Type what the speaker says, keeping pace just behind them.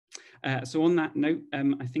So on that note,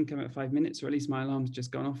 I think I'm at 5 minutes, or at least my alarm's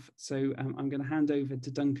just gone off. So I'm going to hand over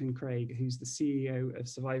to Duncan Craig, who's the CEO of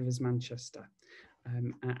Survivors Manchester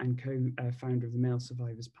and co-founder of the Male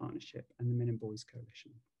Survivors Partnership and the Men and Boys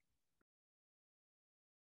Coalition.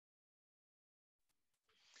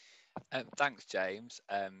 Thanks, James.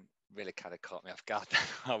 Really kind of caught me off guard.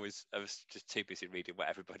 I was just too busy reading what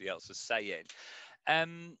everybody else was saying.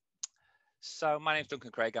 So my name's Duncan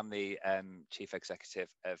Craig. I'm the Chief Executive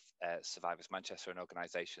of Survivors Manchester, an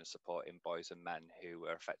organisation supporting boys and men who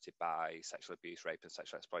are affected by sexual abuse, rape and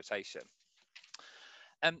sexual exploitation.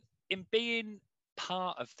 In being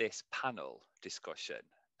part of this panel discussion,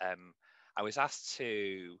 I was asked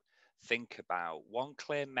to think about one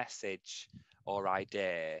clear message or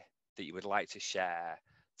idea that you would like to share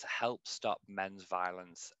to help stop men's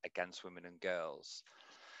violence against women and girls.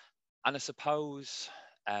 And I suppose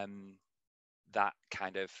that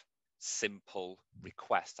kind of simple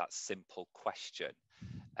request, that simple question,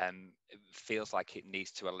 feels like it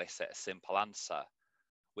needs to elicit a simple answer,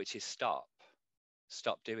 which is stop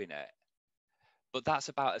doing it. But that's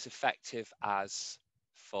about as effective as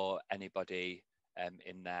for anybody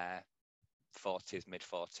in their 40s,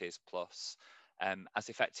 mid-40s plus, as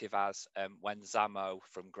effective as when Zamo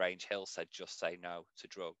from Grange Hill said, just say no to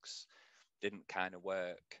drugs. Didn't kind of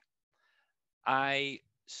work. I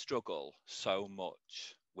struggle so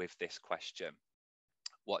much with this question.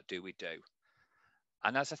 What do we do?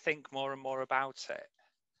 And as I think more and more about it,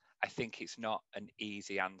 I think it's not an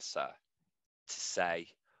easy answer to say,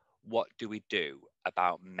 what do we do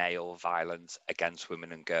about male violence against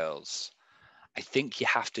women and girls? I think you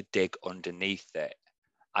have to dig underneath it.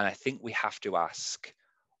 And I think we have to ask,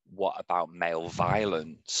 what about male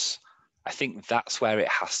violence? I think that's where it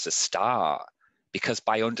has to start, because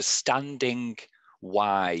by understanding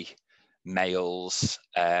why males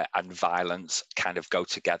and violence kind of go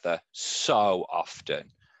together so often,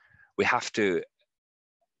 we have to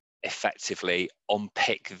effectively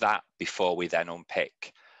unpick that before we then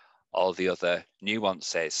unpick all the other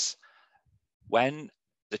nuances. When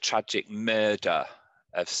the tragic murder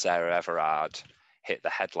of Sarah Everard hit the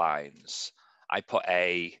headlines, I put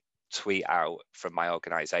a tweet out from my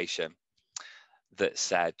organisation that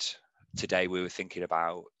said, today we were thinking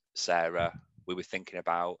about Sarah, we were thinking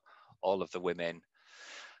about all of the women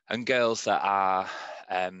and girls that are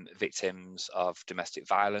victims of domestic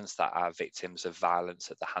violence, that are victims of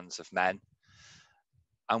violence at the hands of men.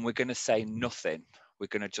 And we're going to say nothing. We're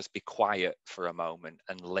going to just be quiet for a moment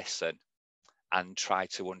and listen and try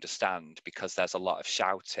to understand, because there's a lot of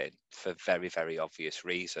shouting for very, very obvious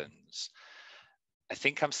reasons. I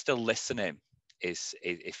think I'm still listening,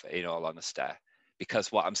 if in all honesty,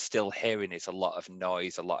 because what I'm still hearing is a lot of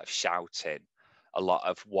noise, a lot of shouting, a lot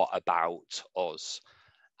of what about us.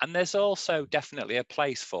 And there's also definitely a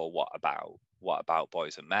place for what about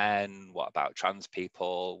boys and men, what about trans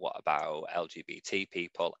people, what about LGBT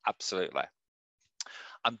people, absolutely.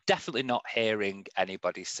 I'm definitely not hearing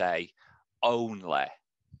anybody say only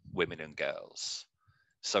women and girls.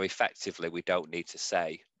 So effectively, we don't need to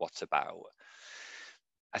say what about.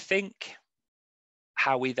 I think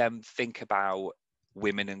how we then think about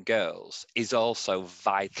women and girls is also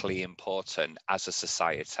vitally important as a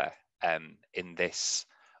society in this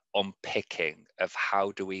unpicking of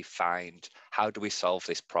how do we solve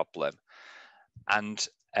this problem. And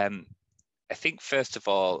I think first of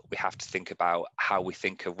all, we have to think about how we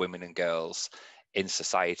think of women and girls in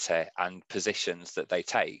society and positions that they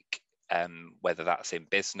take, whether that's in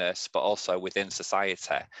business, but also within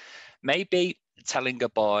society. Maybe telling a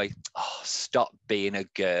boy, oh, stop being a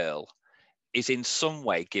girl, is in some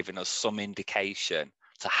way giving us some indication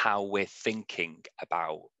to how we're thinking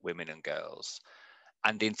about women and girls.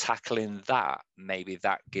 And in tackling that, maybe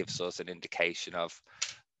that gives us an indication of,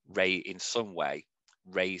 in some way,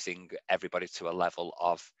 raising everybody to a level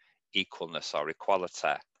of equalness or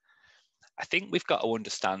equality. I think we've got to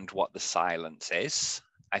understand what the silence is.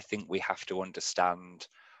 I think we have to understand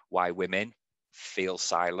why women feel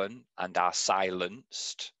silent and are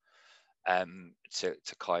silenced, to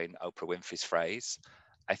coin Oprah Winfrey's phrase.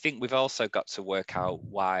 I think we've also got to work out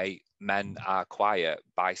why men are quiet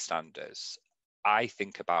bystanders. I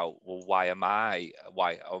think about, well, why have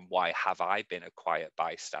I been a quiet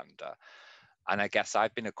bystander? And I guess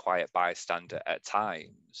I've been a quiet bystander at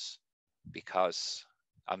times because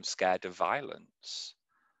I'm scared of violence.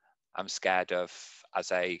 I'm scared of,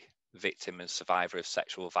 as a victim and survivor of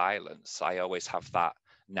sexual violence, I always have that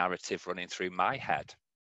narrative running through my head.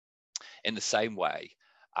 In the same way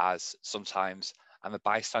as sometimes I'm a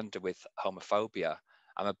bystander with homophobia,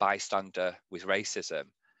 I'm a bystander with racism,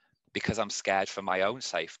 because I'm scared for my own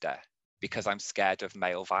safety. because I'm scared of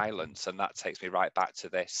male violence. And that takes me right back to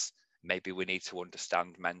this. Maybe we need to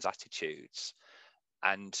understand men's attitudes.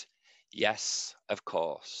 And yes, of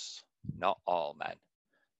course, not all men.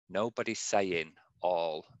 Nobody's saying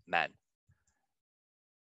all men.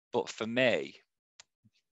 But for me,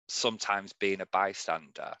 sometimes being a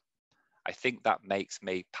bystander, I think that makes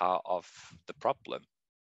me part of the problem,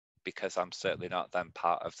 because I'm certainly not then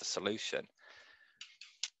part of the solution.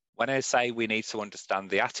 When I say we need to understand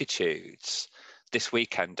the attitudes, this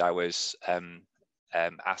weekend I was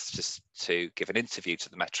asked to give an interview to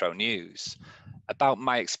the Metro News about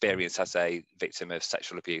my experience as a victim of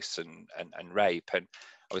sexual abuse and rape. And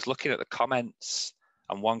I was looking at the comments,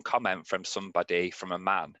 and one comment from a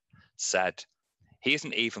man, said, "He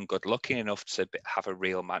isn't even good looking enough to have a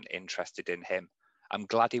real man interested in him. I'm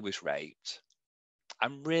glad he was raped."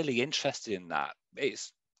 I'm really interested in that.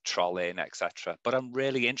 It's trolling, etc. But I'm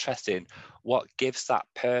really interested in what gives that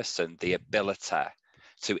person the ability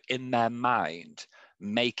to, in their mind,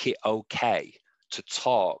 make it okay to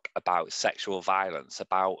talk about sexual violence,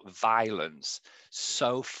 about violence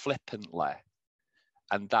so flippantly.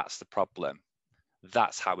 And that's the problem.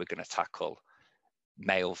 That's how we're going to tackle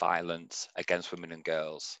male violence against women and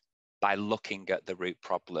girls, by looking at the root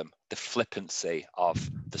problem, the flippancy of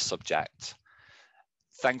the subject.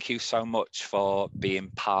 Thank you so much for being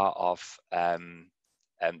part of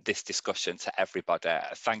this discussion, to everybody.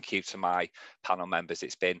 Thank you to my panel members.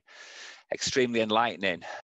 It's been extremely enlightening